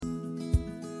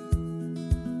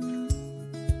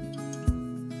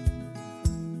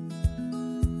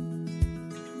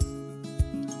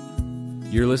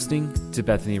You're listening to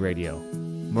Bethany Radio.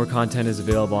 More content is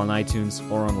available on iTunes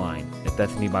or online at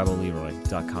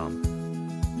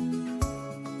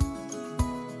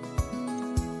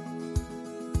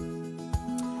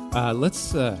BethanyBibleLeroy.com.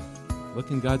 Let's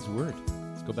look in God's Word.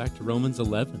 Let's go back to Romans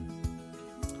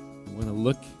 11. We want to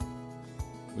look.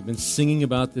 We've been singing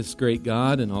about this great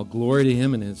God and all glory to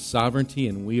Him and His sovereignty,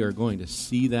 and we are going to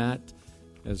see that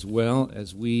as well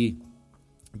as we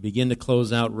begin to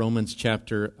close out Romans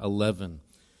chapter 11.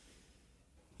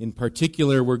 In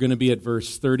particular, we're going to be at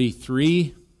verse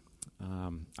 33.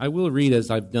 I will read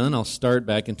as I've done. I'll start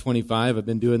back in 25. I've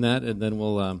been doing that, and then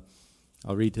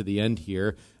I'll read to the end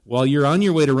here. While you're on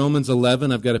your way to Romans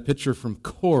 11, I've got a picture from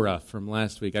Cora from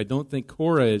last week. I don't think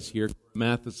Cora is here.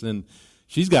 Matheson,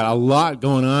 she's got a lot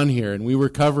going on here, and we were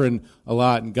covering a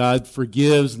lot, and God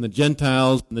forgives, and the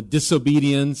Gentiles, and the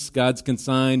disobedience God's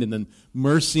consigned, and then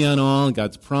mercy on all, and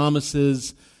God's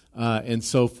promises, and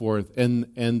so forth,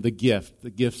 and the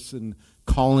gifts and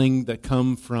calling that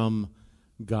come from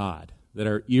God, that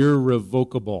are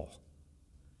irrevocable.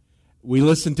 We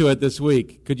listened to it this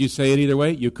week. Could you say it either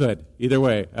way? You could, either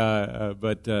way,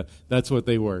 but that's what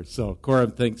they were. So, Cora,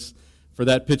 thanks for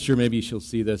that picture. Maybe she'll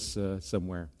see this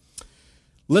somewhere.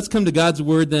 Let's come to God's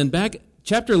Word then. Back,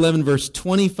 chapter 11, verse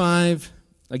 25.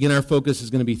 Again, our focus is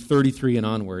going to be 33 and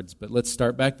onwards, but let's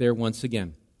start back there once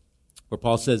again, where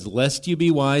Paul says, "Lest you be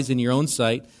wise in your own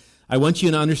sight, I want you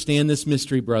to understand this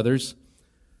mystery, brothers.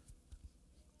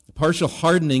 The partial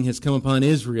hardening has come upon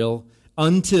Israel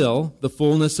until the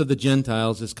fullness of the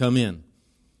Gentiles has come in.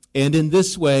 And in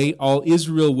this way, all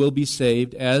Israel will be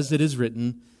saved, as it is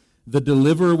written, the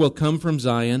deliverer will come from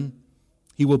Zion.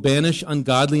 He will banish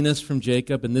ungodliness from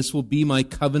Jacob, and this will be my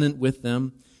covenant with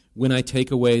them when I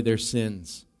take away their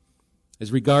sins.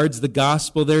 As regards the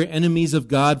gospel, they are enemies of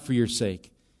God for your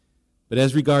sake. But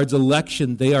as regards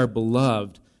election, they are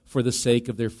beloved for the sake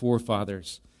of their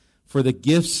forefathers. For the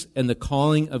gifts and the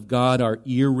calling of God are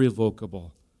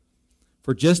irrevocable.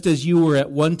 For just as you were at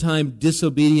one time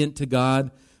disobedient to God,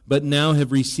 but now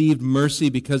have received mercy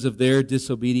because of their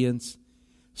disobedience,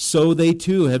 so they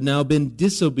too have now been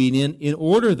disobedient, in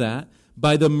order that,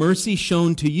 by the mercy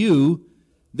shown to you,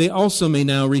 they also may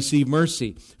now receive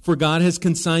mercy. For God has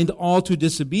consigned all to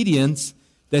disobedience,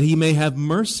 that He may have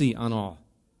mercy on all.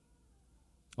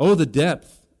 Oh, the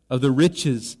depth of the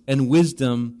riches and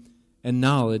wisdom and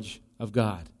knowledge of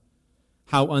God!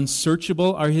 How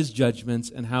unsearchable are His judgments,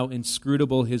 and how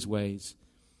inscrutable His ways.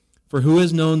 For who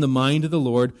has known the mind of the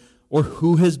Lord, or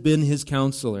who has been His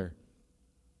counselor?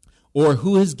 Or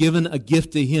who has given a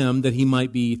gift to Him that He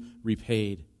might be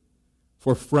repaid?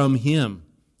 For from Him,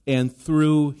 and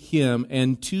through Him,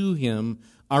 and to Him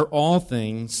are all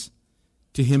things.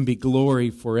 To Him be glory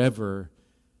forever.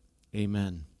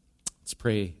 Amen." Let's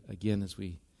pray again as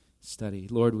we study.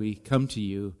 Lord, we come to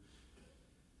You.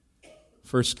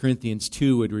 1 Corinthians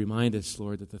 2 would remind us,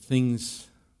 Lord, that the things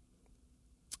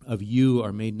of You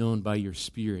are made known by Your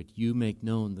Spirit. You make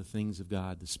known the things of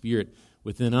God. The Spirit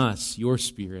within us, Your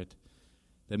Spirit,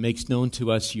 that makes known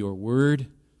to us Your Word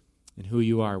and who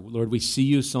You are. Lord, we see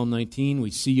You, Psalm 19.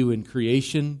 We see You in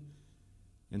creation.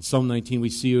 In Psalm 19, we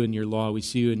see You in Your law. We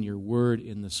see You in Your Word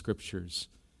in the Scriptures.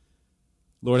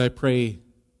 Lord, I pray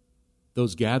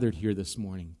those gathered here this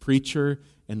morning, preacher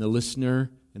and the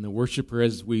listener and the worshiper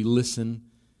as we listen,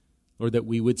 Lord, that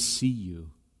we would see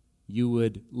You. You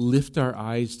would lift our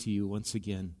eyes to You once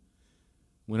again.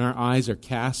 When our eyes are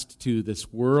cast to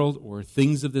this world or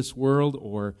things of this world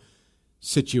or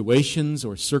situations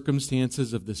or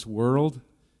circumstances of this world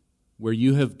where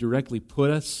You have directly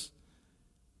put us,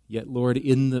 yet, Lord,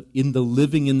 in the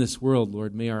living in this world,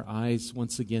 Lord, may our eyes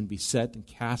once again be set and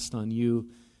cast on You,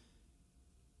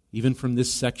 even from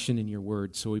this section in Your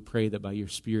Word. So we pray that by Your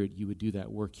Spirit You would do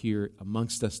that work here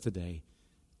amongst us today.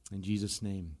 In Jesus'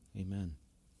 name, amen.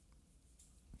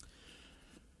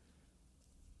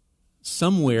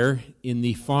 Somewhere in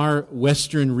the far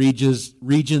western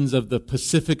regions of the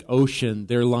Pacific Ocean,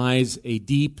 there lies a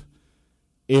deep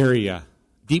area,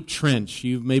 deep trench.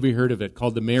 You've maybe heard of it,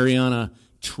 called the Mariana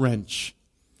Trench.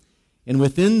 And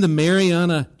within the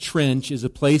Mariana Trench is a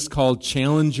place called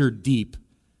Challenger Deep.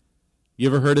 You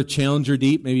ever heard of Challenger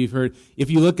Deep? Maybe you've heard. If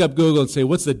you look up Google and say,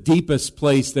 what's the deepest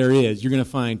place there is? You're going to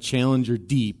find Challenger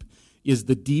Deep is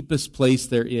the deepest place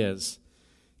there is.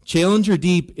 Challenger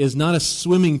Deep is not a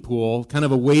swimming pool, kind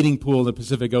of a wading pool in the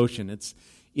Pacific Ocean. It's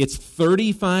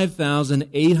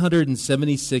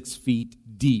 35,876 feet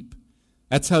deep.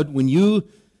 That's how, when you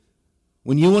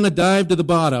want to dive to the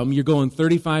bottom, you're going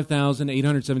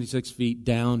 35,876 feet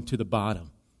down to the bottom.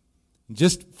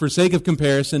 Just for sake of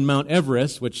comparison, Mount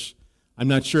Everest, which I'm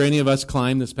not sure any of us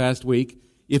climbed this past week,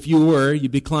 If you were,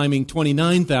 you'd be climbing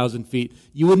 29,000 feet.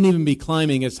 You wouldn't even be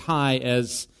climbing as high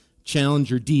as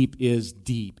Challenger Deep is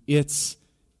deep. It's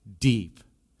deep.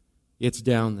 It's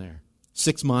down there.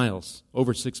 6 miles,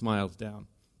 over 6 miles down.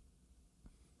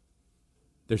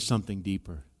 There's something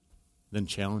deeper than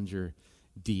Challenger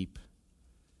Deep.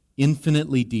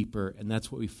 Infinitely deeper, and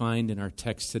that's what we find in our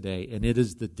text today. And it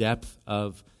is the depth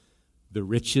of the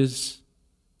riches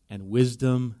and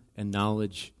wisdom and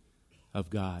knowledge of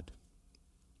God.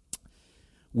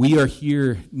 We are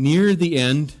here near the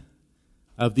end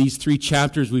of these 3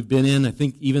 chapters we've been in. I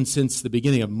think even since the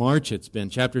beginning of March it's been,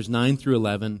 chapters 9 through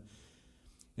 11.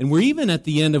 And we're even at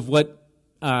the end of what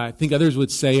I think others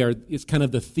would say is kind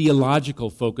of the theological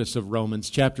focus of Romans,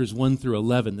 chapters 1 through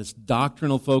 11. This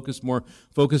doctrinal focus, more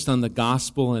focused on the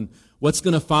gospel and what's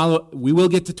going to follow. We will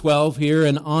get to 12 here,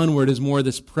 and onward is more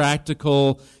this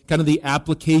practical, kind of the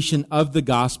application of the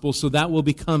gospel, so that will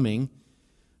be coming.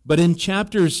 But in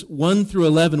chapters 1 through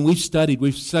 11, we've studied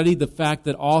the fact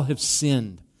that all have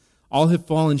sinned. All have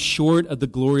fallen short of the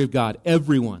glory of God.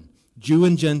 Everyone, Jew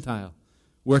and Gentile,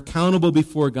 we're accountable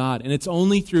before God. And it's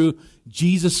only through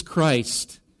Jesus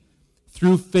Christ,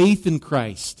 through faith in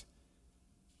Christ,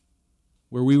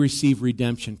 where we receive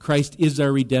redemption. Christ is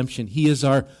our redemption. He is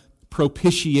our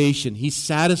propitiation. He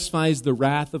satisfies the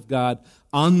wrath of God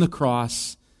on the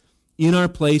cross in our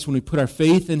place when we put our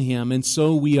faith in Him. And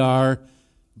so we are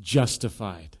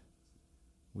justified.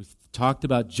 We've talked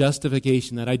about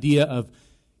justification, that idea of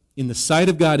in the sight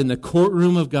of God, in the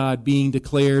courtroom of God, being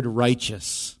declared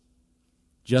righteous.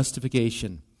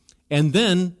 Justification. And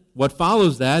then what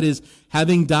follows that is,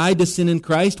 having died to sin in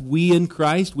Christ, we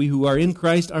who are in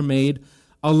Christ are made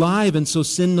alive. And so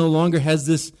sin no longer has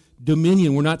this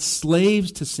dominion. We're not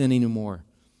slaves to sin anymore.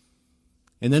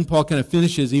 And then Paul kind of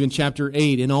finishes even chapter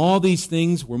 8. In all these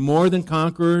things, we're more than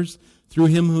conquerors through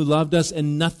Him who loved us,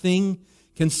 and nothing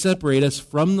can separate us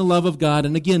from the love of God.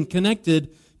 And again,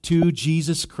 connected to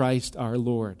Jesus Christ our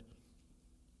Lord.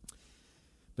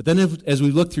 But then as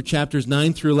we look through chapters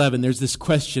 9 through 11, there's this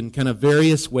question, kind of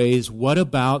various ways. What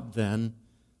about then?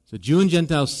 So Jew and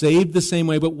Gentile saved the same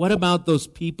way, but what about those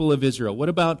people of Israel? What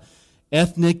about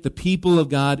the people of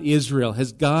God, Israel?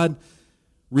 Has God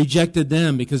rejected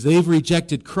them because they've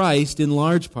rejected Christ in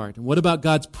large part? And what about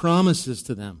God's promises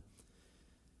to them?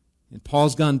 And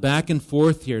Paul's gone back and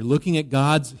forth here, looking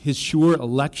at His sure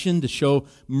election to show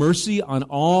mercy on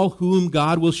all whom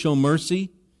God will show mercy.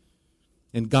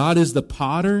 And God is the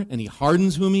potter, and He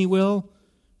hardens whom He will,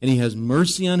 and He has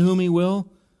mercy on whom He will.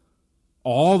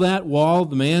 All that while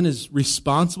the man is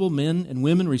responsible, men and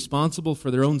women responsible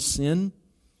for their own sin.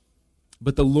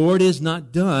 But the Lord is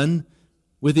not done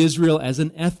with Israel as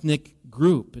an ethnic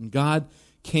group. And God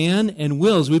can and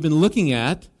will, as we've been looking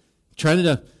at, trying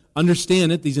to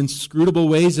understand it, these inscrutable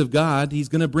ways of God, He's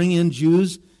going to bring in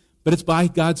Jews, but it's by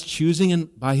God's choosing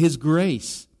and by His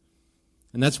grace.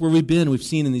 And that's where we've been. We've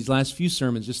seen in these last few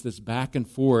sermons just this back and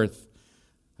forth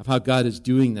of how God is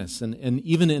doing this, and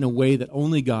even in a way that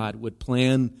only God would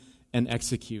plan and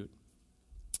execute.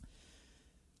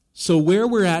 So where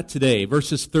we're at today,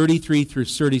 verses 33 through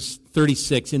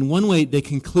 36, in one way they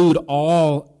conclude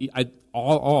all,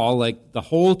 like the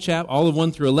whole chapter, all of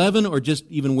 1 through 11, or just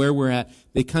even where we're at,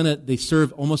 they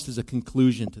serve almost as a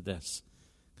conclusion to this.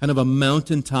 Kind of a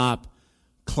mountaintop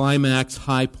climax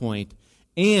high point.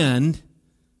 And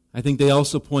I think they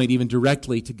also point even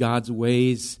directly to God's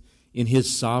ways in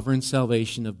His sovereign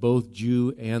salvation of both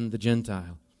Jew and the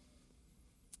Gentile.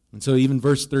 And so even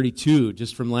verse 32,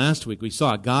 just from last week, we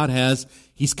saw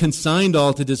He's consigned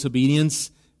all to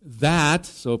disobedience.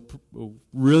 So a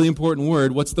really important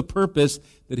word, what's the purpose?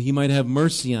 That He might have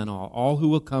mercy on all who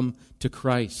will come to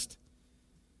Christ.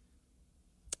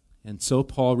 And so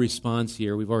Paul responds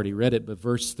here, we've already read it, but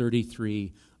verse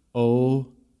 33, oh,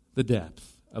 the depth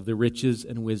of the riches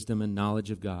and wisdom and knowledge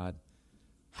of God.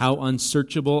 How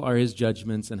unsearchable are His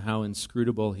judgments and how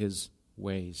inscrutable His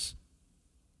ways.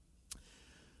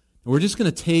 And we're just going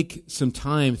to take some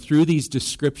time through these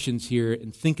descriptions here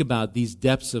and think about these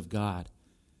depths of God.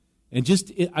 And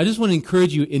I just want to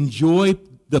encourage you, enjoy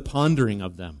the pondering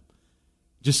of them.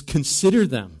 Just consider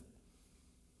them.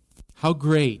 How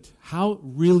great, how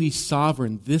really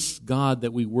sovereign this God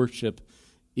that we worship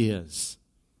is.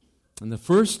 And the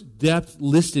first depth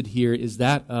listed here is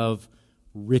that of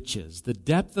riches, the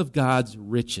depth of God's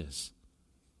riches.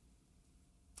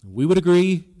 We would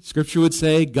agree, Scripture would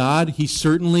say, God, He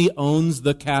certainly owns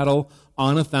the cattle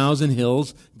on 1,000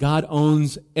 hills. God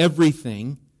owns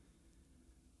everything.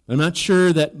 I'm not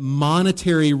sure that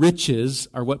monetary riches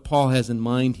are what Paul has in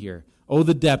mind here. Oh,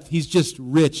 the depth. He's just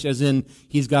rich, as in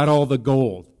He's got all the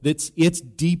gold. It's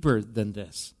deeper than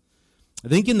this. I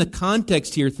think in the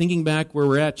context here, thinking back where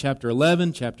we're at, chapter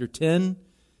 11, chapter 10,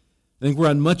 I think we're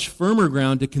on much firmer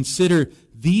ground to consider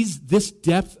this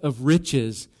depth of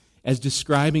riches as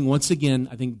describing, once again,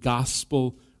 I think,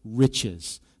 gospel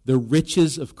riches. The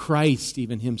riches of Christ,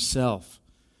 even himself.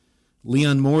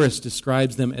 Leon Morris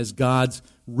describes them as God's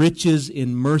riches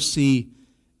in mercy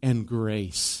and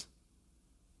grace.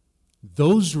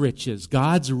 Those riches,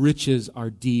 God's riches, are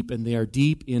deep, and they are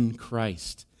deep in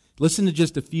Christ. Listen to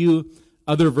just a few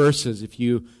other verses. If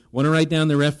you want to write down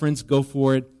the reference, go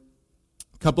for it.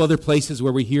 A couple other places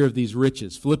where we hear of these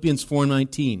riches. Philippians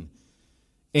 4:19.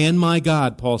 And my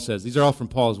God, Paul says, these are all from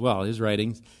Paul as well, his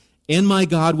writings. And my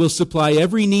God will supply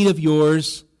every need of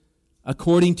yours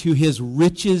according to his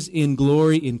riches in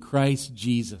glory in Christ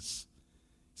Jesus.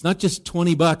 It's not just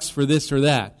 $20 for this or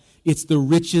that. It's the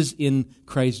riches in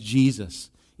Christ Jesus.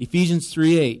 Ephesians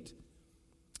 3:8.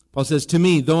 Paul says, to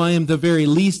me, though I am the very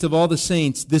least of all the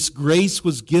saints, this grace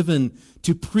was given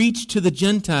to preach to the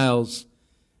Gentiles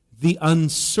the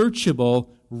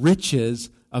unsearchable riches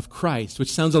of Christ,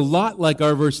 which sounds a lot like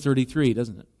our verse 33,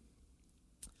 doesn't it?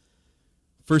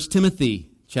 1 Timothy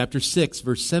chapter 6,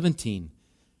 verse 17.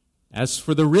 As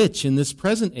for the rich in this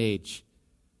present age,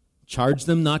 charge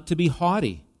them not to be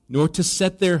haughty, nor to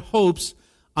set their hopes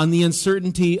on the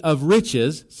uncertainty of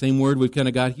riches, same word we've kind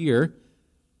of got here,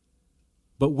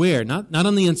 but where? Not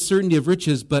on the uncertainty of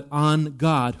riches, but on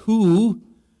God, who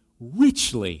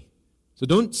richly. So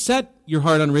don't set your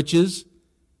heart on riches,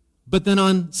 but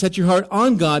then set your heart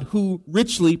on God, who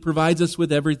richly provides us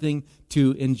with everything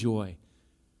to enjoy.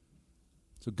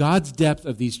 So God's depth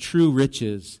of these true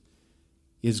riches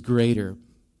is greater.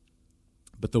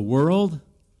 But the world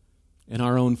and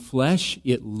our own flesh,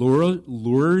 it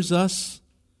lures us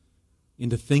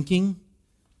into thinking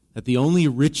that the only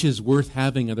riches worth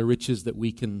having are the riches that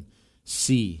we can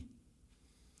see.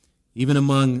 Even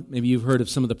among, maybe you've heard of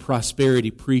some of the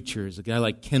prosperity preachers, a guy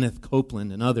like Kenneth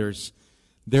Copeland and others,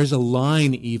 there's a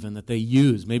line even that they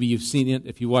use. Maybe you've seen it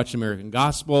if you watch American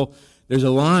Gospel. There's a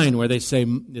line where they say,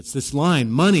 it's this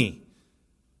line, money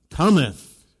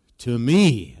cometh to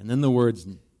me. And then the words,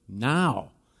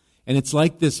 now. And it's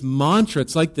like this mantra,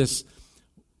 it's like this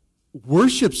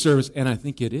worship service, and I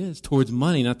think it is, towards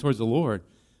money, not towards the Lord.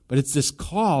 But it's this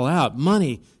call out.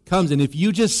 Money comes, and if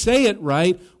you just say it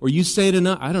right, or you say it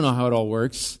enough, I don't know how it all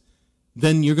works,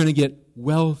 then you're going to get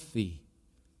wealthy.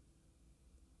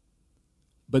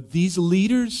 But these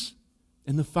leaders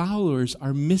and the followers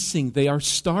are missing. They are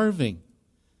starving.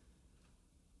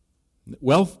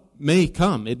 Wealth may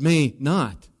come. It may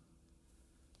not.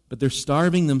 But they're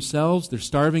starving themselves. They're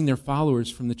starving their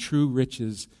followers from the true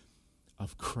riches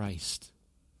of Christ.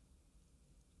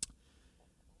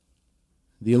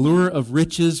 The allure of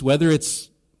riches, whether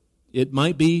it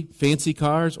might be fancy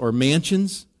cars or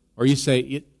mansions, or you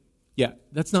say, yeah,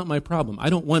 that's not my problem.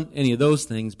 I don't want any of those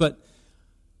things. But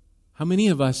how many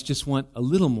of us just want a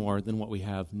little more than what we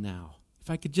have now?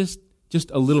 If I could just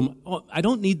a little more. Oh, I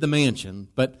don't need the mansion,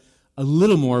 but a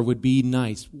little more would be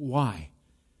nice. Why?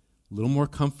 A little more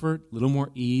comfort, a little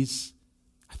more ease.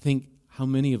 I think how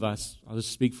many of us, I'll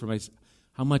just speak for myself,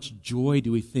 how much joy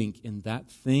do we think in that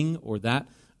thing or that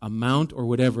amount or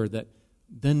whatever, that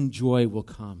then joy will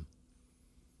come.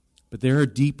 But there are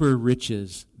deeper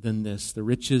riches than this, the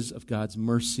riches of God's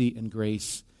mercy and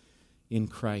grace in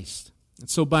Christ. And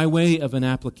so by way of an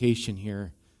application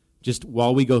here, just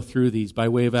while we go through these, by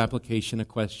way of application, a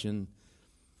question: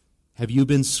 have you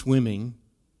been swimming?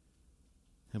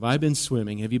 Have I been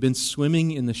swimming? Have you been swimming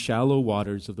in the shallow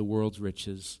waters of the world's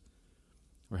riches?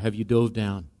 Or have you dove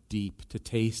down deep to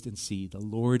taste and see the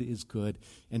Lord is good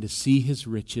and to see his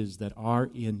riches that are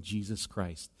in Jesus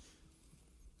Christ?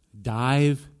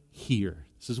 Dive here.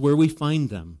 This is where we find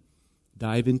them.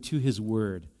 Dive into his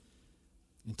word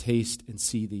and taste and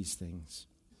see these things.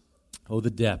 Oh, the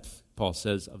depth, Paul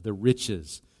says, of the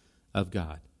riches of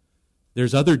God.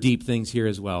 There's other deep things here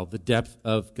as well. The depth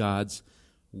of God's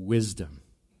wisdom.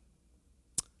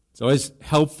 It's always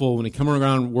helpful when we come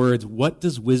around words, what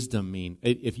does wisdom mean?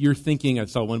 If you're thinking, I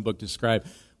saw one book describe,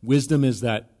 wisdom is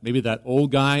that, maybe that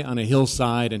old guy on a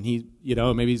hillside and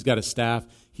maybe he's got a staff.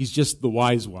 He's just the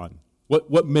wise one.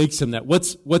 What makes him that?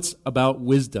 What's about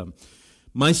wisdom?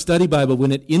 My study Bible,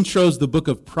 when it intros the book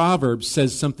of Proverbs,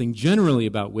 says something generally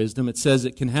about wisdom. It says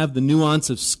it can have the nuance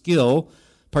of skill,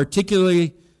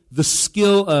 particularly the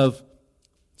skill of,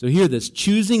 so hear this,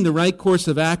 choosing the right course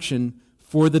of action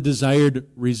for the desired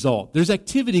result. There's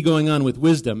activity going on with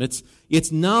wisdom.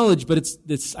 It's knowledge, but it's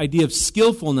this idea of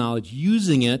skillful knowledge,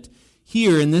 using it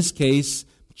here, in this case,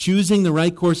 choosing the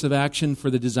right course of action for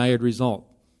the desired result.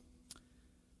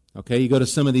 Okay, you go to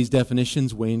some of these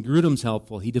definitions. Wayne Grudem's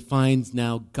helpful. He defines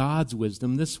now God's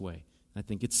wisdom this way. I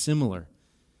think it's similar.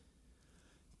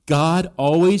 God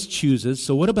always chooses.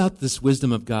 So what about this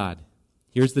wisdom of God?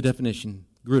 Here's the definition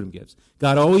Grudem gives.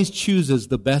 God always chooses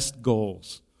the best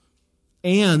goals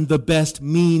and the best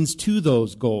means to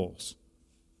those goals.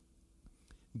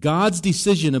 God's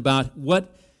decision about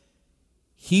what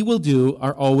He will do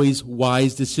are always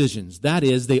wise decisions. That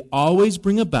is, they always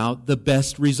bring about the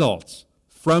best results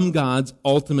from God's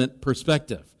ultimate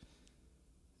perspective.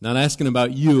 Not asking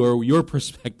about you or your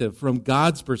perspective, from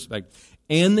God's perspective.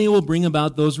 And they will bring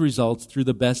about those results through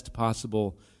the best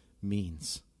possible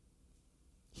means.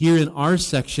 Here in our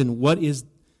section, what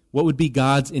would be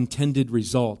God's intended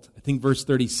result? I think verse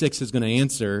 36 is going to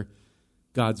answer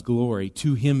God's glory.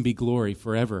 To Him be glory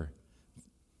forever.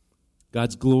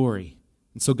 God's glory.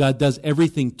 And so God does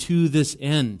everything to this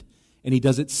end, and He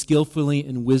does it skillfully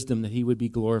in wisdom that He would be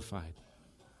glorified.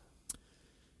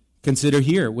 Consider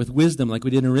here, with wisdom, like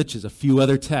we did in riches, a few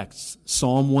other texts.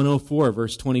 Psalm 104,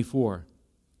 verse 24.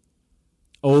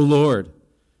 O Lord,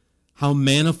 how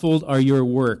manifold are your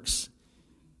works.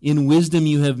 In wisdom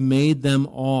you have made them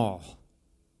all.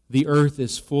 The earth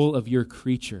is full of your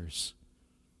creatures.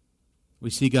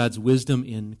 We see God's wisdom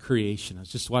in creation. I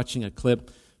was just watching a clip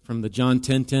from the John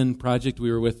 10:10 project.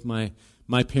 We were with my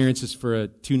parents just for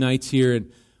 2 nights here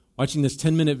and watching this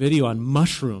 10-minute video on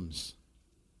mushrooms.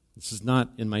 This is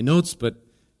not in my notes, but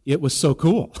it was so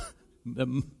cool.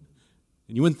 And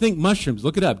you wouldn't think mushrooms.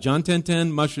 Look it up. John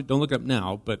 10:10, mushroom. Don't look it up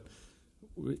now, but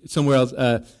somewhere else.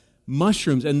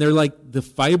 Mushrooms, and they're like the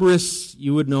fibrous,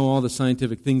 you would know all the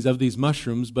scientific things of these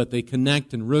mushrooms, but they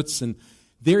connect and roots, and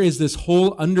there is this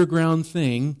whole underground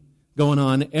thing going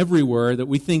on everywhere that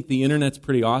we think the internet's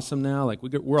pretty awesome now. Like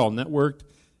we're all networked.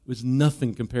 It was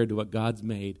nothing compared to what God's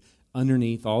made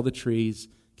underneath all the trees,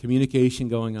 communication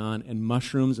going on, and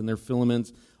mushrooms and their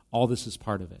filaments. All this is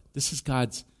part of it. This is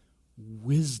God's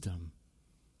wisdom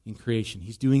in creation.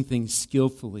 He's doing things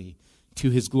skillfully to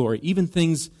His glory. Even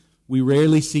things we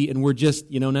rarely see, and we're just,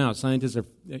 now, scientists are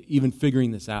even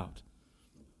figuring this out.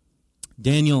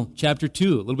 Daniel chapter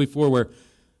 2, a little before where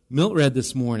Milt read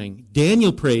this morning,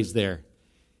 Daniel prays there.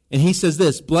 And he says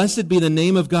this, "Blessed be the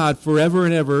name of God forever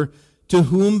and ever, to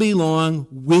whom belong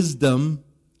wisdom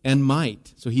and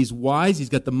might." So He's wise, He's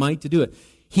got the might to do it.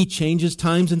 He changes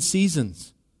times and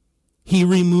seasons. He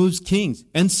removes kings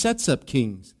and sets up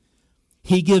kings.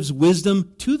 He gives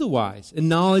wisdom to the wise and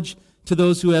knowledge to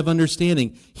those who have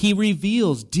understanding. He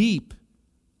reveals deep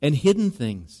and hidden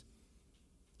things.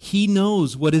 He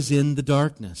knows what is in the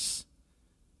darkness,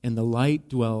 and the light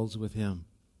dwells with Him.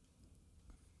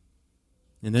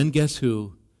 And then guess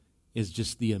who is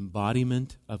just the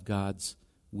embodiment of God's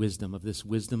wisdom, of this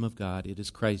wisdom of God? It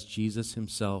is Christ Jesus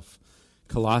Himself.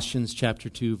 Colossians chapter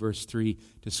 2, verse 3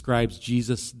 describes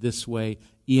Jesus this way,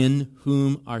 "In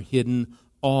whom are hidden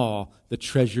all the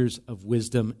treasures of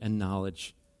wisdom and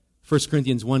knowledge." 1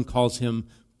 Corinthians 1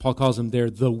 Paul calls him there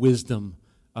the wisdom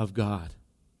of God.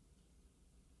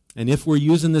 And if we're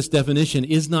using this definition,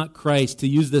 is not Christ, to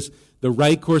use this, the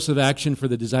right course of action for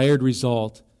the desired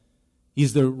result?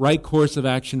 He's the right course of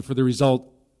action for the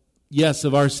result, yes,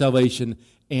 of our salvation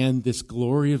and this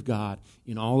glory of God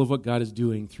in all of what God is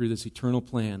doing through this eternal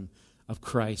plan of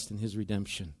Christ and His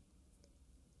redemption.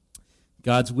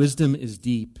 God's wisdom is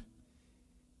deep,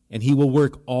 and He will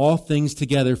work all things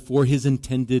together for His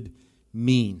intended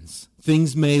means.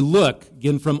 Things may look,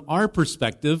 again from our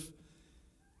perspective,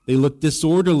 they look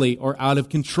disorderly or out of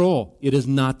control. It is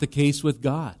not the case with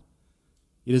God.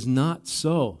 It is not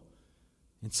so.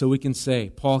 And so we can say,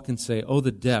 Paul can say, oh,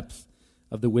 the depth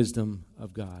of the wisdom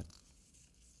of God.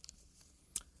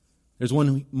 There's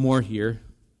one more here,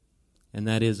 and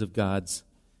that is of God's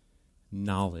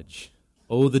knowledge.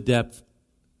 Oh, the depth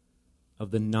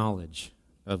of the knowledge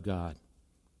of God.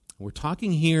 We're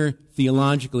talking here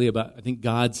theologically about, I think,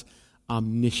 God's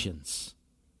omniscience.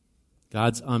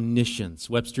 God's omniscience.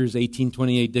 Webster's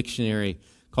 1828 dictionary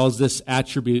calls this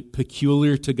attribute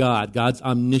peculiar to God, God's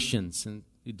omniscience. And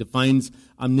he defines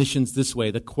omniscience this way: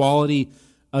 the quality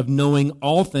of knowing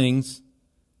all things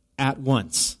at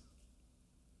once.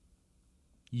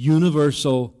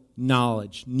 Universal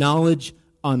knowledge. Knowledge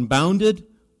unbounded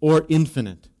or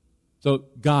infinite. So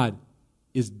God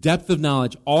is depth of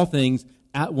knowledge, all things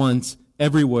at once,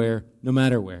 everywhere, no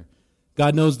matter where.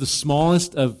 God knows the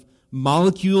smallest of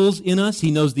molecules in us.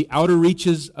 He knows the outer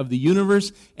reaches of the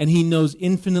universe, and He knows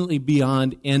infinitely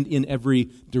beyond and in every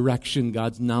direction.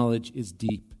 God's knowledge is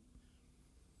deep.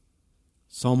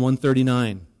 Psalm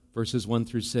 139, verses 1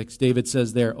 through 6. David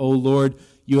says there, "O Lord,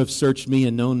 you have searched me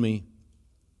and known me.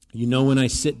 You know when I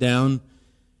sit down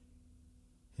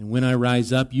And when I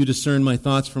rise up, you discern my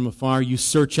thoughts from afar. You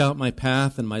search out my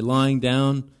path and my lying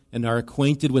down, and are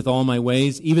acquainted with all my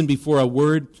ways. Even before a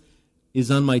word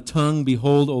is on my tongue,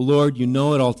 behold, O Lord, you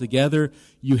know it altogether.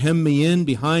 You hem me in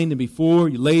behind and before.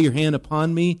 You lay your hand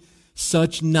upon me.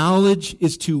 Such knowledge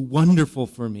is too wonderful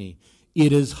for me.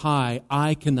 It is high.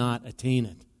 I cannot attain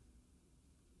it.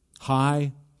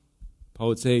 High, Paul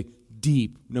would say,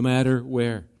 deep, no matter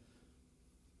where.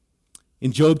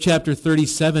 In Job chapter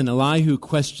 37, Elihu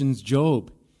questions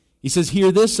Job. He says,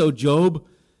 hear this, O Job,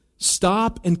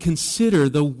 stop and consider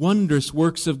the wondrous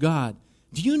works of God.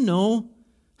 Do you know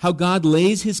how God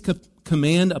lays his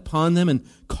command upon them and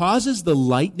causes the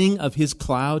lightning of his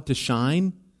cloud to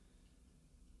shine?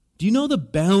 Do you know the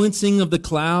balancing of the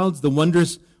clouds, the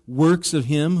wondrous works of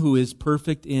him who is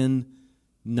perfect in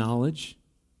knowledge?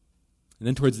 And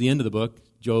then towards the end of the book,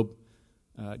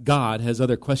 God has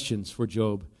other questions for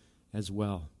Job as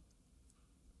well.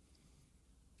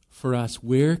 For us,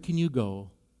 where can you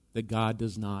go that God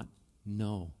does not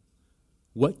know?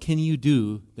 What can you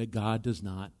do that God does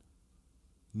not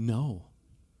know?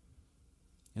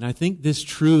 And I think this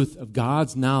truth of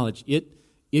God's knowledge,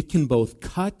 it can both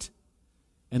cut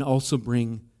and also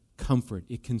bring comfort.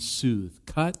 It can soothe.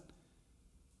 Cut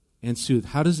and soothe.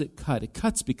 How does it cut? It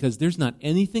cuts because there's not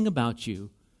anything about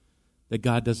you that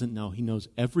God doesn't know. He knows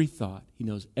every thought. He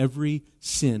knows every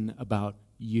sin about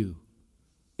you.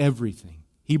 Everything.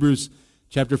 Hebrews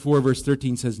chapter 4, verse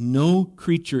 13 says, no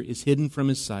creature is hidden from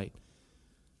his sight.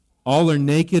 All are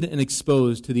naked and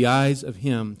exposed to the eyes of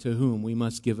him to whom we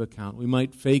must give account. We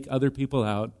might fake other people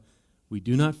out. We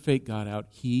do not fake God out.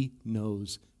 He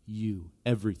knows you,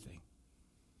 everything.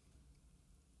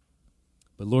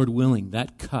 But Lord willing,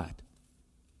 that cut,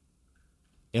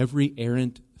 every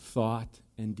errant thought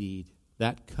and deed,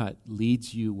 that cut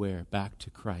leads you where? Back to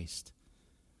Christ.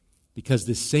 Because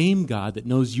the same God that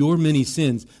knows your many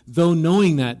sins, though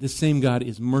knowing that, the same God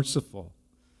is merciful.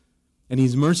 And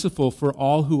he's merciful for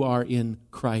all who are in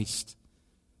Christ.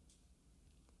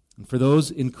 And for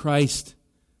those in Christ,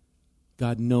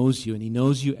 God knows you, and he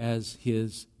knows you as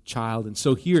his child. And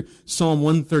so here, Psalm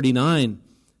 139,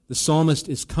 the psalmist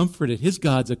is comforted. His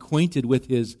God's acquainted with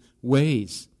his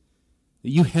ways.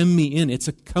 That you hem me in. It's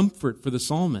a comfort for the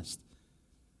psalmist.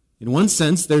 In one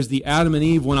sense, there's the Adam and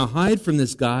Eve want to hide from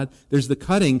this God. There's the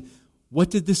cutting. What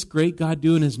did this great God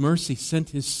do in his mercy? Sent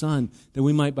his Son that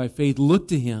we might by faith look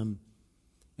to him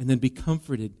and then be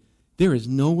comforted. There is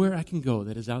nowhere I can go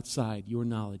that is outside your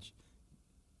knowledge,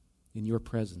 in your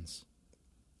presence.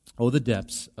 Oh, the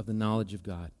depths of the knowledge of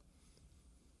God.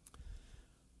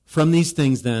 From these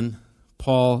things, then,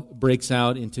 Paul breaks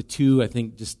out into two, I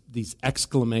think, just these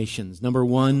exclamations. Number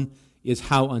one is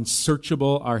how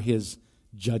unsearchable are his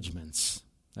judgments.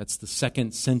 That's the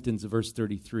second sentence of verse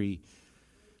 33.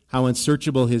 How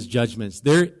unsearchable his judgments.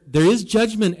 There is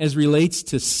judgment as relates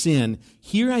to sin.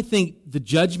 Here I think the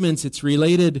judgments, it's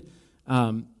related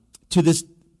to the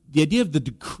idea of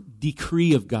the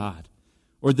decree of God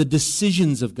or the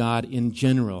decisions of God in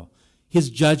general. His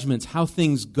judgments, how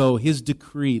things go, his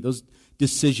decree, those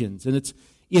decisions. And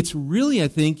it's really, I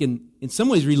think, in some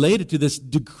ways related to this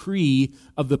decree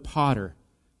of the potter.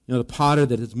 You know, the potter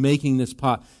that is making this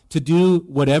pot to do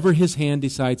whatever his hand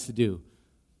decides to do.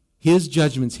 His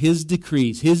judgments, his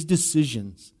decrees, his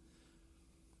decisions.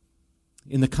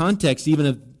 In the context even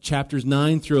of chapters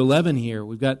 9 through 11 here,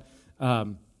 we've got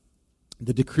the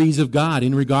decrees of God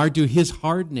in regard to his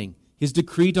hardening, his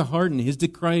decree to harden, his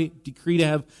decree to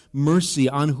have mercy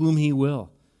on whom he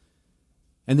will.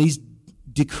 And these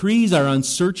decrees are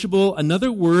unsearchable.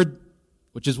 Another word,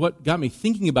 which is what got me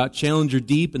thinking about Challenger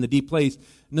Deep and the deep place,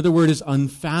 another word is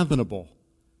unfathomable.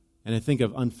 And I think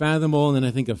of unfathomable, and then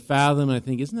I think of fathom, and I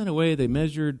think, isn't that a way they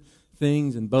measured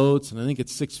things in boats? And I think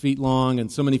it's 6 feet long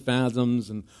and so many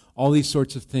fathoms and all these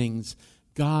sorts of things.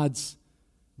 God's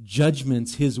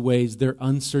judgments, his ways, they're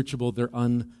unsearchable, they're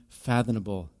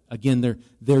unfathomable. Again,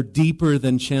 they're deeper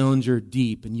than Challenger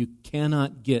Deep, and you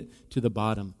cannot get to the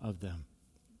bottom of them.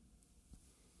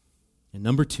 And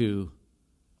number two,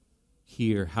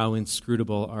 here, how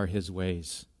inscrutable are his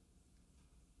ways.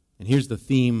 And here's the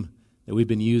theme that we've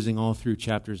been using all through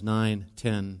chapters 9,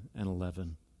 10, and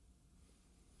 11.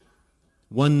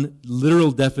 One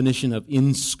literal definition of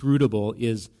inscrutable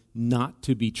is not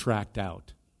to be tracked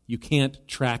out. You can't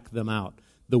track them out.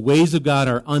 The ways of God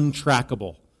are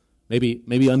untrackable,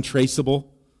 maybe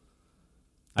untraceable.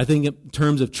 I think in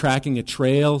terms of tracking a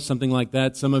trail, something like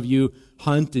that, some of you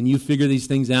hunt and you figure these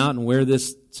things out and where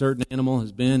this certain animal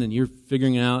has been and you're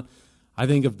figuring it out. I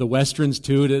think of the Westerns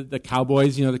too, the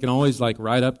cowboys, they can always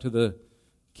ride up to the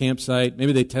campsite.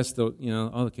 Maybe they test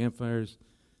the campfires.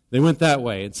 They went that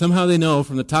way. And somehow they know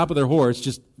from the top of their horse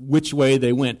just which way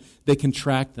they went. They can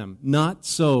track them. Not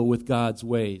so with God's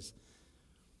ways.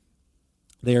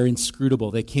 They are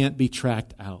inscrutable. They can't be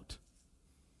tracked out.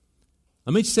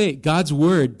 Let me say, God's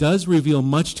Word does reveal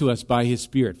much to us by His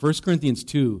Spirit. 1 Corinthians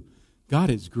 2, God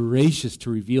is gracious to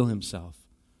reveal Himself.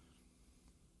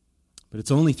 But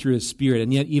it's only through His Spirit.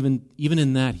 And yet even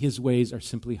in that, His ways are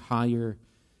simply higher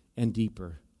and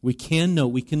deeper. We can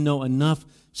know enough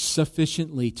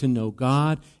sufficiently to know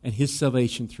God and His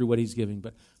salvation through what He's giving.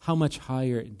 But how much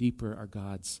higher and deeper are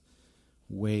God's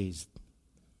ways?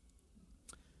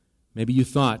 Maybe you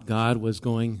thought God was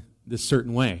going this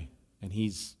certain way, and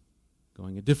He's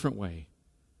going a different way.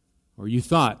 Or you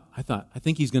thought, I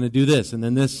think He's going to do this, and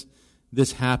then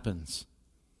this happens.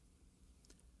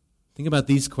 Think about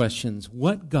these questions.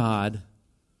 What God,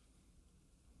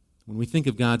 when we think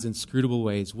of God's inscrutable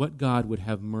ways, what God would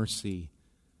have mercy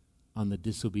on the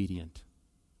disobedient?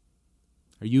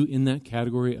 Are you in that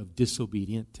category of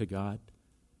disobedient to God?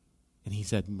 And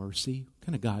He's had mercy? What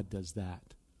kind of God does that?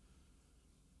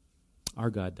 Our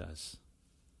God does.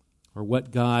 Or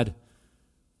what God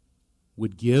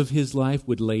would give His life,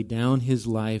 would lay down His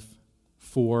life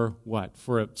for what?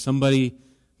 For somebody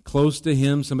close to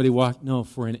Him,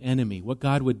 for an enemy. What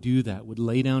God would do that, would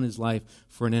lay down His life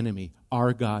for an enemy.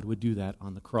 Our God would do that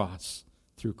on the cross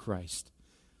through Christ.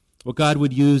 What God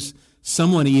would use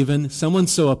someone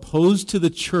so opposed to the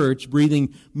church,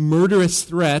 breathing murderous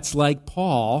threats like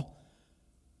Paul,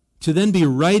 to then be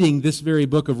writing this very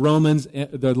book of Romans,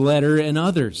 the letter, and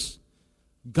others.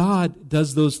 God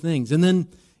does those things. And then,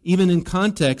 even in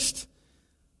context,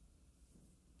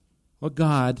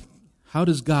 how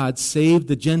does God save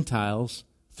the Gentiles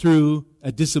through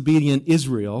a disobedient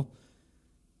Israel?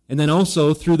 And then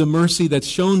also, through the mercy that's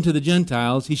shown to the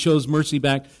Gentiles, He shows mercy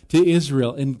back to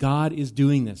Israel. And God is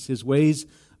doing this. His ways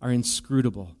are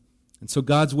inscrutable. And so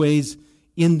God's ways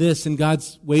in this, and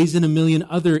God's ways in a million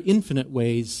other infinite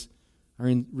ways,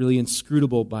 are really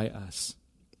inscrutable by us.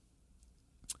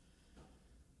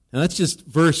 Now that's just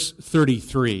verse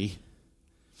 33.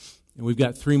 And we've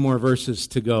got 3 more verses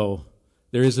to go.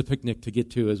 There is a picnic to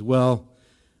get to as well.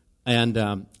 And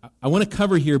I want to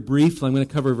cover here briefly, I'm going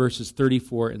to cover verses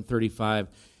 34 and 35.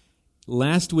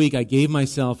 Last week I gave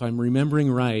myself, I'm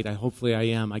remembering right, hopefully I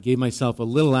am, I gave myself a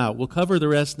little out. We'll cover the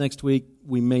rest next week.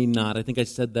 We may not. I think I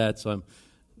said that, so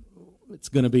it's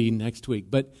going to be next week.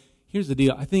 But here's the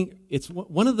deal. I think it's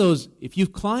one of those, if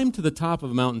you've climbed to the top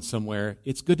of a mountain somewhere,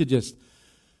 it's good to just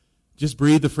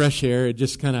breathe the fresh air. It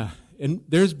just kind of, and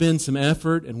there's been some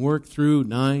effort and work through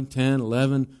 9, 10,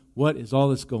 11. What is all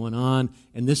this going on?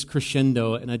 And this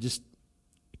crescendo, and I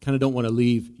kind of don't want to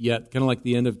leave yet, kind of like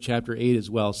the end of chapter 8 as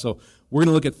well. So we're going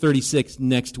to look at 36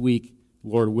 next week,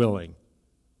 Lord willing.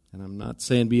 And I'm not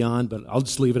saying beyond, but I'll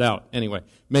just leave it out. Anyway,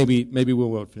 maybe we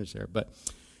won't finish there. But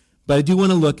I do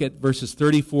want to look at verses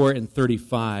 34 and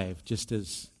 35, just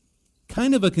as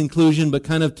kind of a conclusion, but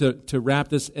kind of to wrap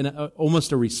this in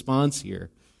almost a response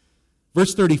here.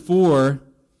 Verse 34,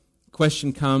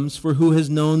 question comes, for who has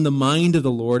known the mind of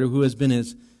the Lord, or who has been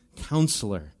His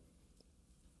counselor?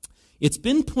 It's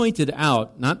been pointed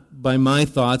out, not by my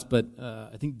thoughts, but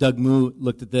I think Doug Moo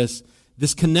looked at this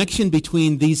connection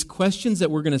between these questions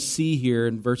that we're going to see here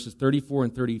in verses 34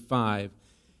 and 35,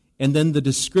 and then the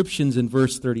descriptions in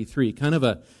verse 33.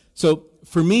 So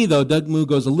for me, though, Doug Moo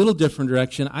goes a little different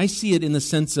direction. I see it in the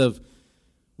sense of,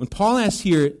 when Paul asks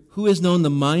here, who has known the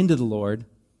mind of the Lord,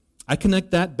 I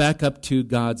connect that back up to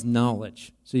God's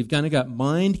knowledge. So you've kind of got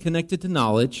mind connected to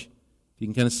knowledge. You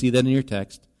can kind of see that in your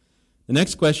text. The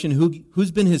next question,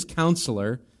 who's been His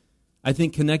counselor? I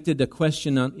think connected a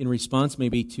question in response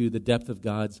maybe to the depth of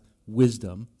God's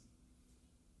wisdom.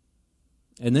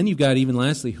 And then you've got, even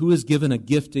lastly, who has given a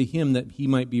gift to Him that He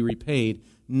might be repaid?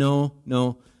 No.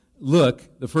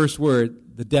 Look, the first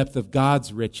word, the depth of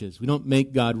God's riches. We don't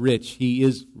make God rich. He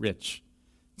is rich.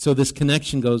 So this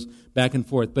connection goes back and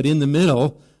forth. But in the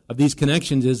middle of these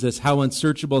connections is this, how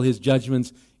unsearchable His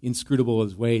judgments, inscrutable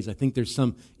His ways. I think there's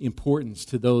some importance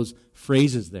to those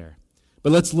phrases there.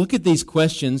 But let's look at these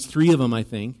questions, 3 of them, I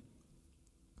think.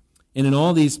 And in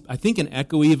all these, I think an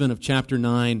echo even of chapter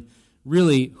 9,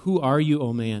 really, who are you,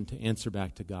 O man, to answer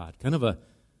back to God? Kind of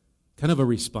a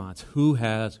response. Who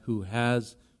has?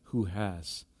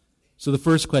 So the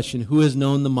first question, who has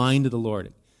known the mind of the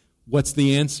Lord? What's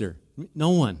the answer? No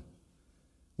one.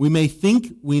 We may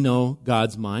think we know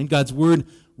God's mind. God's Word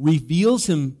reveals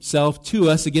Himself to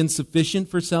us, again, sufficient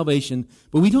for salvation,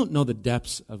 but we don't know the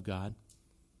depths of God.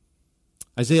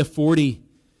 Isaiah 40,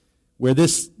 where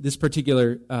this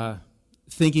particular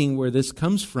thinking, where this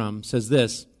comes from, says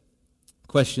this,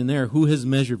 Question there, who has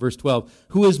measured, verse 12,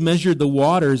 who has measured the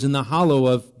waters in the hollow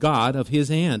of God, of his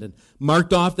hand, and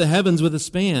marked off the heavens with a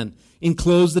span,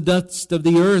 enclosed the dust of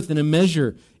the earth in a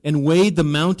measure, and weighed the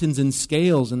mountains in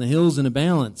scales and the hills in a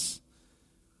balance?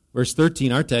 Verse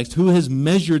 13, our text, who has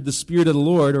measured the Spirit of the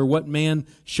Lord, or what man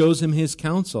shows him his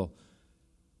counsel?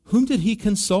 Whom did he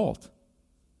consult?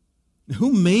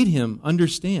 Who made him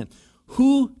understand?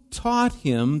 Who taught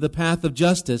him the path of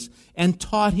justice and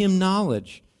taught him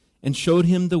knowledge and showed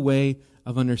him the way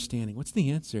of understanding? What's the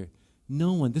answer?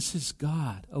 No one. This is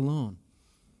God alone.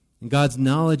 And God's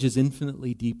knowledge is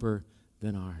infinitely deeper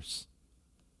than ours.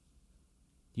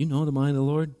 You know the mind of the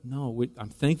Lord? No. I'm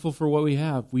thankful for what we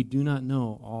have. We do not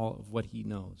know all of what he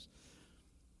knows,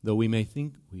 though we may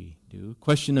think we do.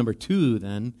 Question number 2,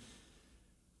 then,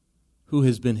 who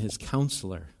has been his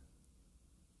counselor?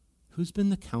 Who's been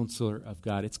the counselor of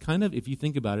God? It's kind of, if you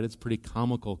think about it, it's a pretty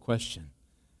comical question.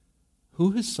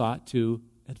 Who has sought to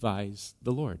advise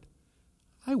the Lord?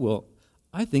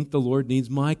 I think the Lord needs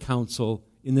my counsel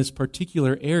in this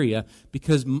particular area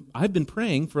because I've been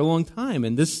praying for a long time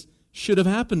and this should have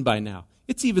happened by now.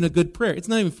 It's even a good prayer. It's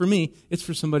not even for me. It's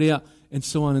for somebody else, and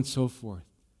so on and so forth.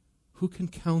 Who can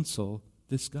counsel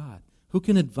this God? Who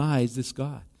can advise this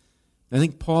God? I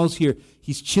think Paul's here.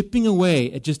 He's chipping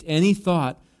away at just any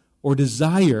thought or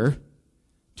desire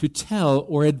to tell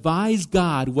or advise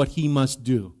God what he must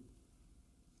do.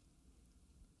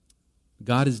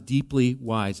 God is deeply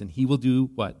wise, and he will do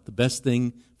what? The best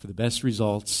thing for the best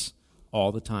results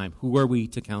all the time. Who are we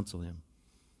to counsel him?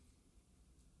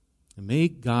 And may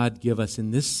God give us, in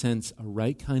this sense, a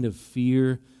right kind of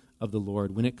fear of the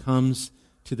Lord when it comes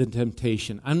to the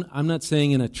temptation. I'm not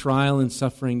saying in a trial and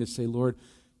suffering to say, Lord,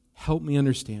 help me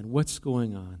understand what's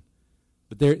going on.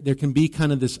 But there can be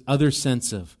kind of this other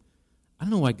sense of, I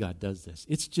don't know why God does this.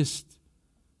 It's just,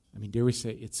 dare we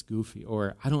say it's goofy,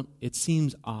 or it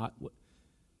seems odd.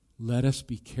 Let us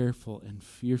be careful and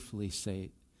fearfully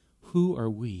say, who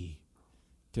are we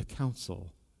to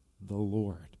counsel the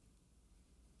Lord?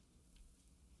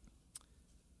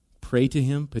 Pray to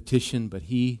him, petition, but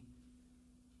he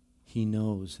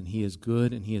knows, and he is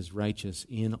good and he is righteous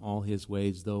in all his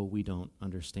ways, though we don't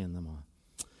understand them all.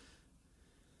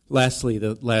 Lastly,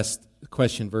 the last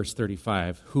question, verse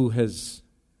 35, who has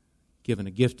given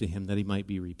a gift to him that he might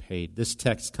be repaid? This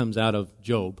text comes out of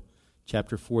Job,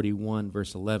 chapter 41,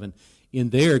 verse 11. In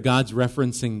there, God's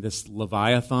referencing this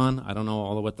Leviathan. I don't know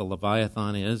all of what the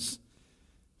Leviathan is.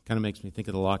 Kind of makes me think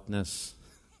of the Loch Ness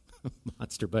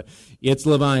monster, but it's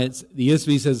Leviathan. The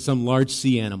ESV says some large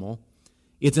sea animal.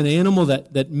 It's an animal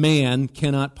that man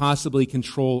cannot possibly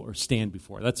control or stand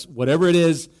before. That's whatever it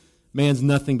is, man's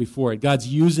nothing before it. God's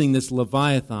using this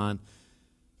Leviathan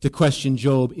to question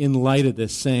Job in light of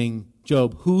this, saying,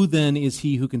 Job, who then is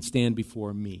he who can stand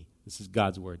before me? This is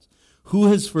God's words. Who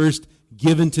has first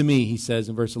given to me, he says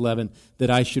in verse 11, that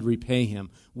I should repay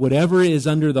him? Whatever is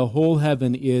under the whole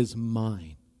heaven is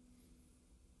mine.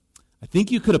 I think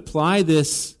you could apply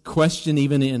this question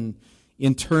even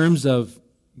in terms of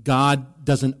God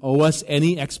doesn't owe us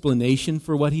any explanation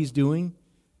for what he's doing.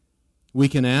 We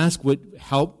can ask,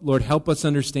 Lord, help us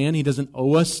understand. He doesn't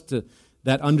owe us to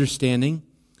that understanding.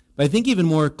 But I think even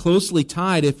more closely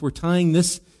tied, if we're tying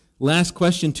this last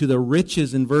question to the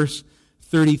riches in verse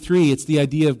 33, it's the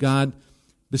idea of God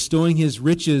bestowing his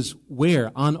riches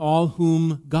where? On all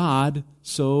whom God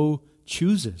so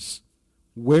chooses.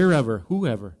 Wherever,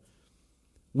 whoever.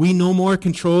 We no more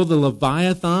control the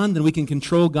Leviathan than we can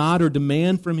control God or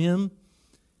demand from him.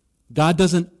 God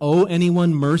doesn't owe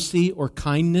anyone mercy or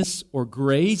kindness or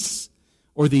grace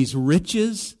or these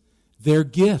riches. They're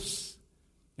gifts.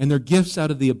 And they're gifts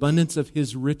out of the abundance of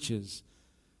his riches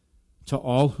to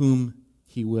all whom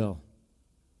he will.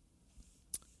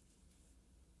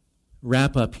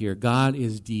 Wrap up here. God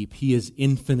is deep. He is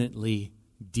infinitely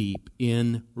deep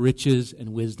in riches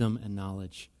and wisdom and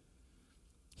knowledge.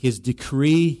 His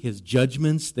decree, his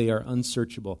judgments, they are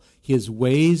unsearchable. His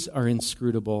ways are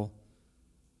inscrutable.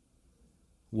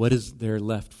 What is there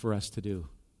left for us to do?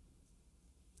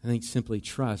 I think simply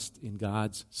trust in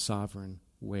God's sovereign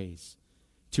ways.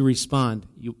 To respond,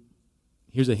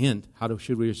 here's a hint. How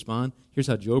should we respond? Here's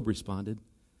how Job responded.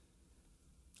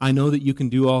 I know that you can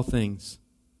do all things.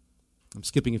 I'm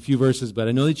skipping a few verses, but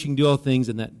I know that you can do all things,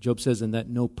 and that Job says, and that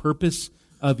no purpose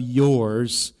of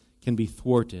yours can be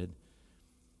thwarted.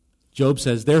 Job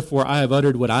says, therefore I have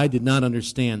uttered what I did not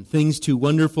understand, things too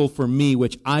wonderful for me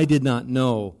which I did not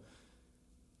know.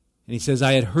 And he says,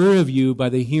 I had heard of you by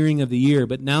the hearing of the ear,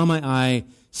 but now my eye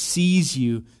sees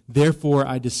you. Therefore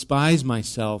I despise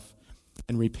myself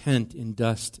and repent in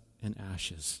dust and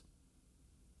ashes.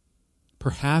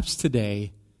 Perhaps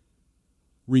today,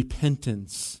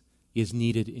 repentance is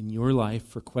needed in your life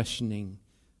for questioning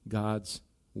God's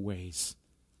ways.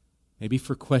 Maybe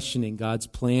for questioning God's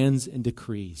plans and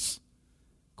decrees.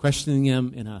 Questioning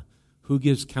them in a who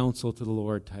gives counsel to the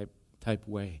Lord type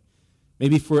way.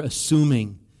 Maybe for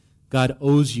assuming God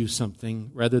owes you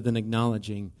something rather than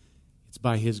acknowledging it's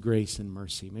by His grace and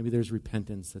mercy. Maybe there's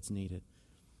repentance that's needed.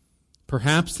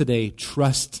 Perhaps today,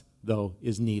 trust, though,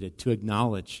 is needed to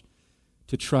acknowledge,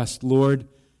 to trust, Lord,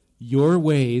 your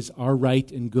ways are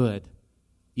right and good,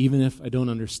 even if I don't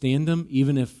understand them,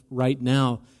 even if right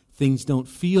now things don't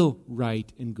feel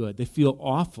right and good. They feel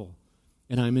awful,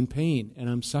 and I'm in pain, and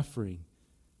I'm suffering.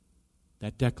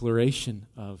 That declaration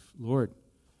of, Lord,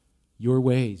 your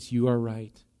ways, you are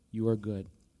right, you are good.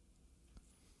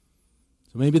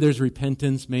 So maybe there's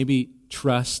repentance, maybe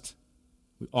trust.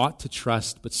 We ought to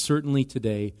trust, but certainly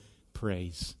today,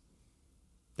 praise.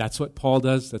 That's what Paul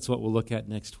does. That's what we'll look at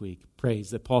next week.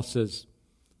 Praise. That Paul says,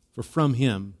 for from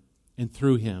Him and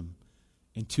through Him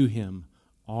and to Him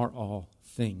are all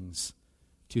things.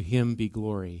 To Him be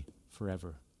glory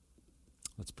forever.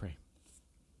 Let's pray.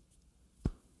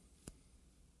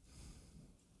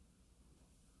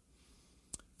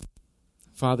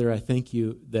 Father, I thank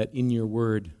you that in your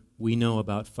word we know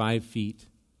about 5 feet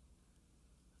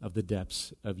of the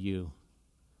depths of you.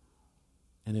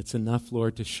 And it's enough,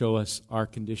 Lord, to show us our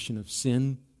condition of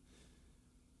sin,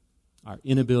 our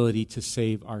inability to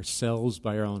save ourselves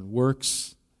by our own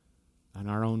works and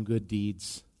our own good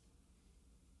deeds,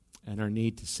 and our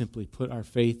need to simply put our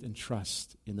faith and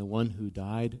trust in the one who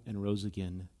died and rose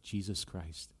again, Jesus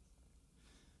Christ.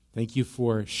 Thank you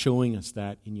for showing us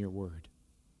that in your word.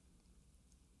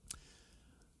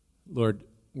 Lord,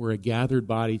 we're a gathered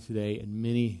body today in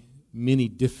many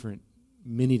different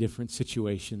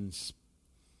situations.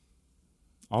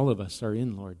 All of us are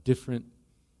in, Lord, different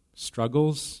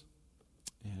struggles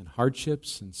and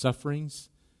hardships and sufferings,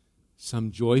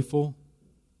 some joyful.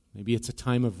 Maybe it's a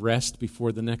time of rest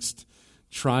before the next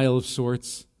trial of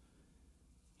sorts.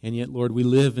 And yet, Lord, we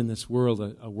live in this world,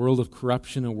 a world of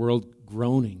corruption, a world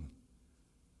groaning.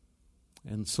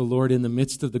 And so, Lord, in the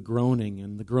midst of the groaning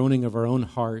and the groaning of our own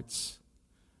hearts,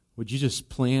 would you just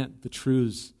plant the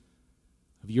truths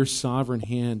of your sovereign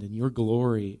hand and your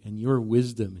glory and your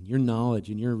wisdom and your knowledge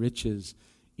and your riches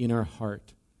in our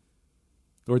heart.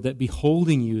 Lord, that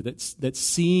beholding you, that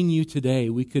seeing you today,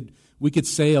 we could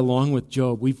say along with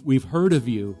Job, we've heard of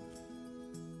you,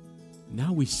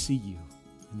 now we see you.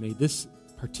 And may this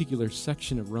particular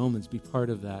section of Romans be part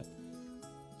of that,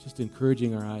 just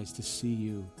encouraging our eyes to see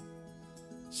you,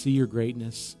 see your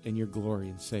greatness and your glory,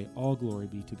 and say, all glory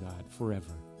be to God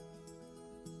forever.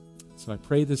 So I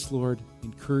pray this, Lord,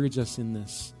 encourage us in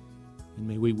this, and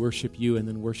may we worship you and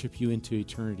then worship you into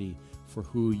eternity for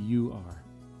who you are.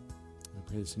 I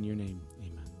pray this in your name.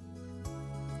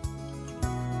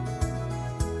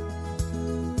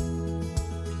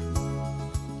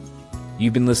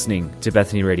 You've been listening to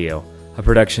Bethany Radio, a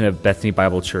production of Bethany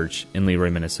Bible Church in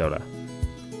Leroy, Minnesota.